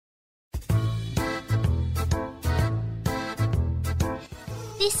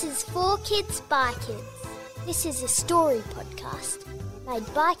This is For Kids by Kids. This is a story podcast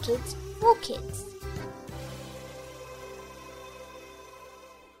made by kids for kids.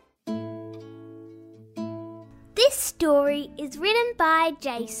 This story is written by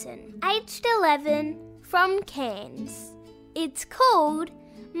Jason, aged 11, from Cairns. It's called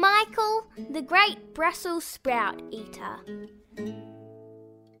Michael, the Great Brussels Sprout Eater.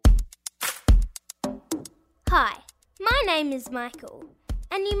 Hi, my name is Michael,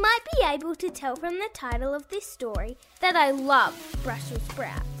 and you might be able to tell from the title of this story that I love Brussels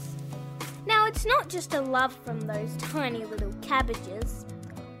sprouts. Now, it's not just a love from those tiny little cabbages.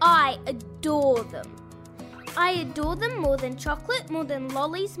 I adore them. I adore them more than chocolate, more than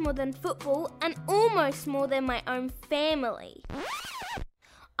lollies, more than football, and almost more than my own family.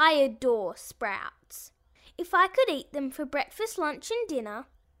 I adore sprouts. If I could eat them for breakfast, lunch and dinner,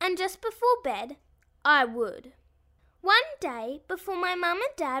 and just before bed, I would. One day, before my mum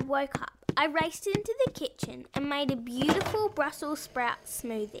and dad woke up, I raced into the kitchen and made a beautiful Brussels sprout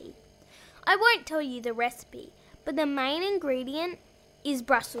smoothie. I won't tell you the recipe, but the main ingredient is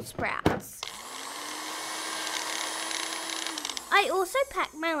Brussels sprouts. I also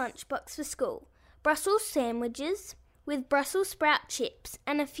packed my lunchbox for school, Brussels sandwiches with Brussels sprout chips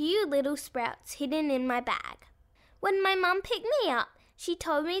and a few little sprouts hidden in my bag. When my mum picked me up, she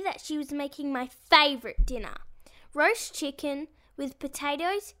told me that she was making my favourite dinner, roast chicken with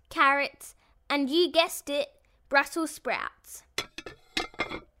potatoes, carrots, and you guessed it, Brussels sprouts.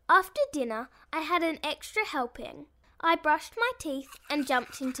 After dinner, I had an extra helping. I brushed my teeth and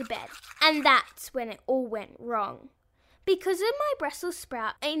jumped into bed, and that's when it all went wrong. Because of my Brussels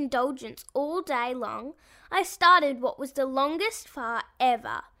sprout indulgence all day long, I started what was the longest fart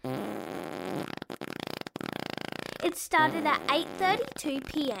ever. It started at 8:32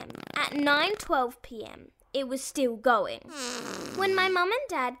 p.m. At 9:12 p.m. it was still going. When my mum and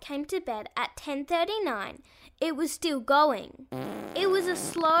dad came to bed at 10:39, it was still going. It was a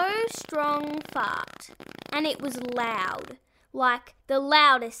slow, strong fart, and it was loud, like the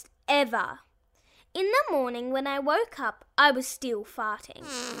loudest ever. In the morning when I woke up, I was still farting.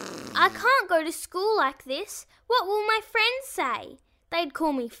 I can't go to school like this. What will my friends say? They'd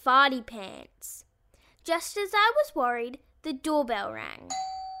call me farty pants. Just as I was worried, the doorbell rang.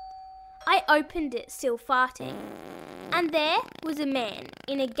 I opened it, still farting, and there was a man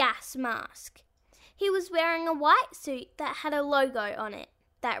in a gas mask. He was wearing a white suit that had a logo on it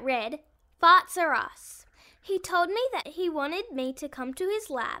that read, "Farts are us." He told me that he wanted me to come to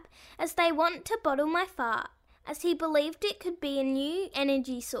his lab as they want to bottle my fart, as he believed it could be a new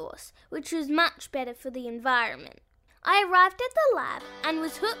energy source, which was much better for the environment. I arrived at the lab and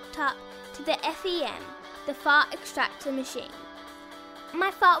was hooked up to the FEM, the fart extractor machine.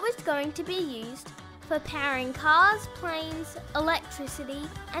 My fart was going to be used for powering cars, planes, electricity,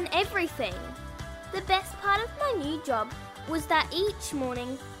 and everything. The best part of my new job was that each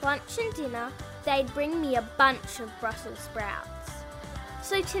morning, lunch and dinner, they'd bring me a bunch of Brussels sprouts.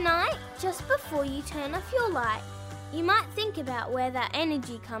 So tonight, just before you turn off your light, you might think about where that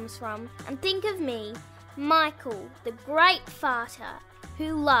energy comes from and think of me, Michael, the great farter,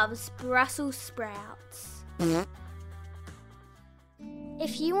 who loves Brussels sprouts.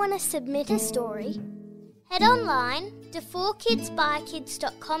 If you want to submit a story, head online to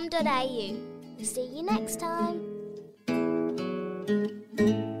 4kidsbykids.com.au. We'll see you next time.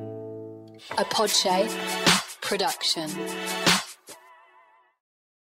 A Podshape production.